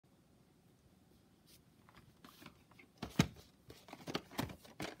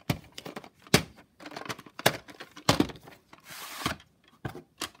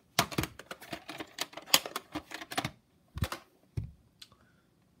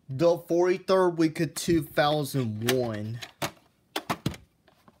The 43rd week of 2001.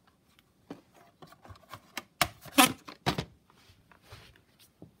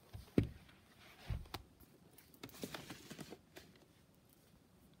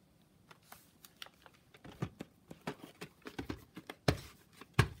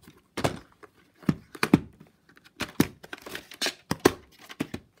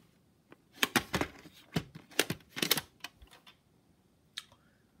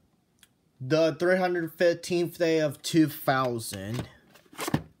 The 315th day of 2000.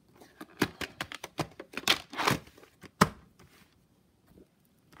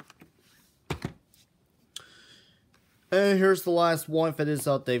 And here's the last one for this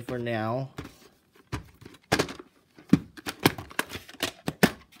update for now.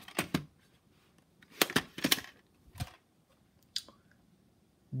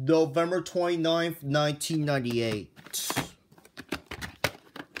 November 29th, 1998.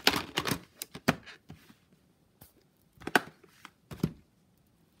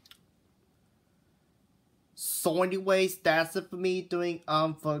 So anyways, that's it for me doing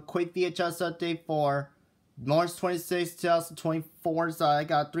for a quick VHS update for March 26, 2024. So I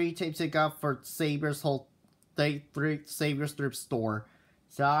got 3 tapes I got for Saber's whole day, 3 Saber's thrift store.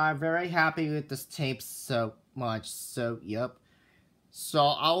 So I'm very happy with this tape so much. So yep. So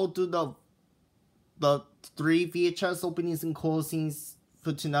I will do the 3 VHS openings and closings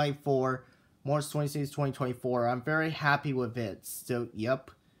for tonight for March 26, 2024. I'm very happy with it. So yep.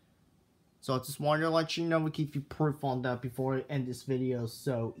 So I just wanted to let you know and keep you proof on that before I end this video.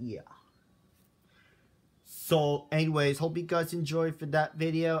 So yeah. So anyways, hope you guys enjoyed for that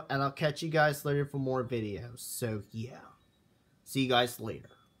video, and I'll catch you guys later for more videos. So yeah. See you guys later.